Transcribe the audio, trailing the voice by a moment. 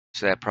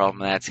So that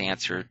problem, that's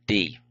answer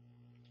D.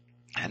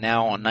 And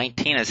now on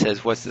 19 it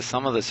says, what's the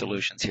sum of the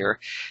solutions here?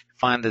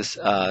 Find this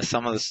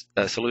sum of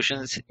the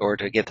solutions, or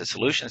to get the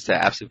solutions to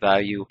absolute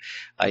value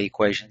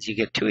equations, you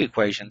get two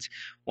equations.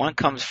 One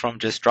comes from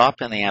just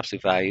dropping the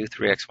absolute value,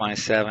 3x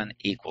minus 7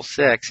 equals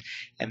 6,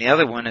 and the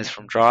other one is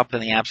from dropping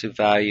the absolute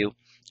value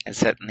and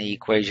setting the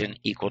equation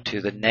equal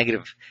to the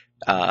negative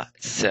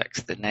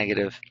 6, the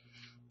negative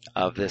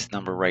of this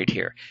number right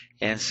here.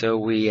 And so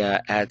we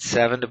add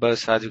 7 to both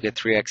sides, we get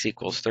 3x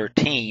equals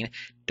 13,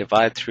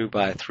 divide through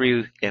by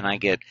 3, and I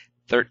get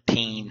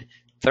 13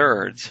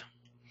 thirds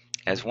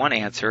as one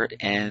answer,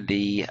 and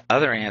the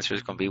other answer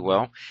is going to be,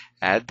 well,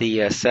 add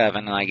the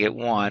 7 and I get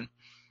 1,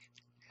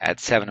 add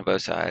 7 to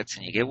both sides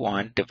and you get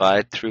 1,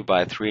 divide through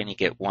by 3 and you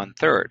get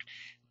 1/3.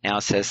 Now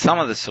it says sum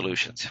of the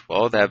solutions.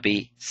 Well, that would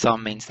be,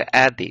 sum means to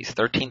add these.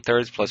 13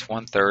 thirds plus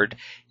 1/3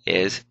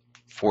 is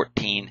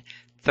 14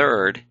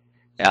 third.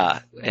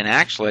 And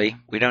actually,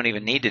 we don't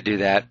even need to do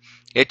that.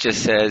 It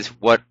just says,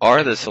 what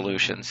are the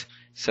solutions?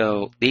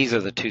 So these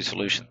are the two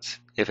solutions.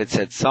 If it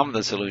said sum of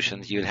the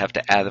solutions, you'd have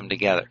to add them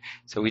together.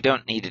 So we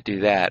don't need to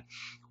do that.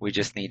 We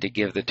just need to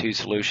give the two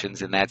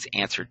solutions, and that's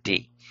answer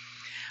D.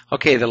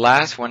 Okay, the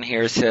last one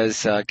here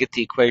says, get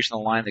the equation of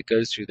the line that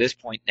goes through this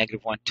point,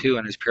 -1, 2,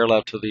 and is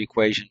parallel to the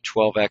equation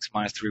 12x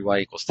minus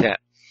 3y equals 10.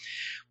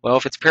 Well,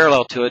 if it's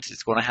parallel to it,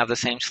 it's going to have the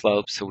same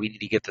slope, so we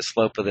need to get the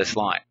slope of this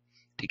line.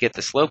 To get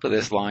the slope of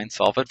this line,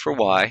 solve it for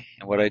y,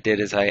 and what I did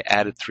is I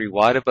added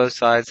 3y to both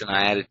sides and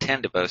I added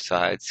 10 to both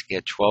sides to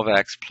get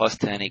 12x plus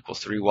 10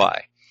 equals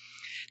 3y.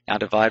 Now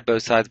divide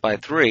both sides by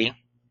 3.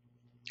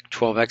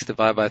 12x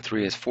divided by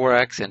 3 is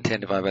 4x, and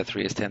 10 divided by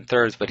 3 is 10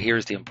 thirds, but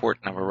here's the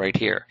important number right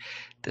here.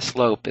 The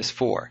slope is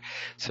 4.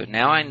 So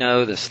now I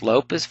know the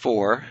slope is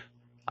 4.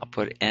 I'll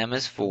put m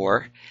as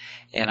 4,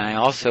 and I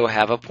also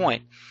have a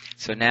point.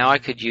 So now I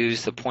could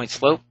use the point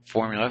slope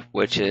formula,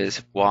 which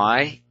is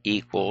y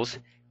equals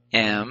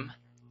m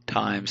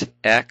times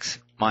x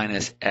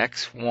minus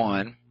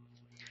x1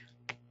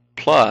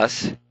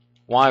 plus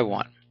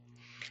y1.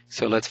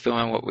 So let's fill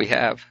in what we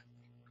have.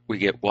 We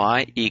get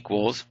y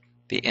equals,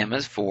 the m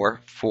is 4,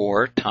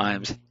 4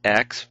 times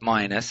x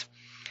minus,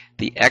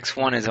 the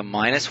x1 is a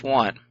minus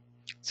 1.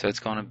 So it's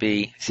going to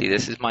be, see,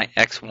 this is my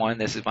x1,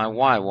 this is my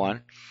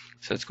y1.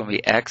 So it's going to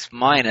be x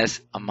minus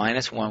a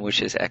minus 1,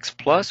 which is x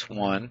plus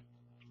 1,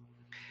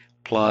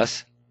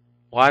 plus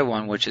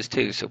y1, which is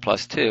 2, so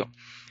plus 2.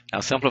 Now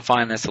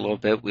simplifying this a little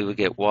bit, we would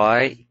get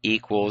y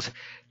equals,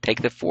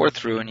 take the 4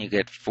 through and you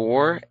get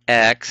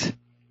 4x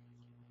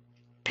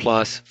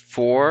plus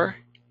 4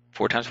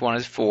 times 1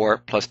 is 4,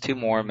 plus 2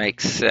 more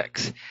makes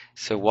 6.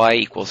 So y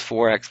equals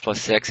 4x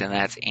plus 6, and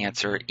that's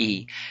answer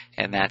E.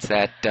 And that's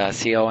that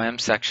CLM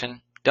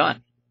section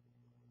done.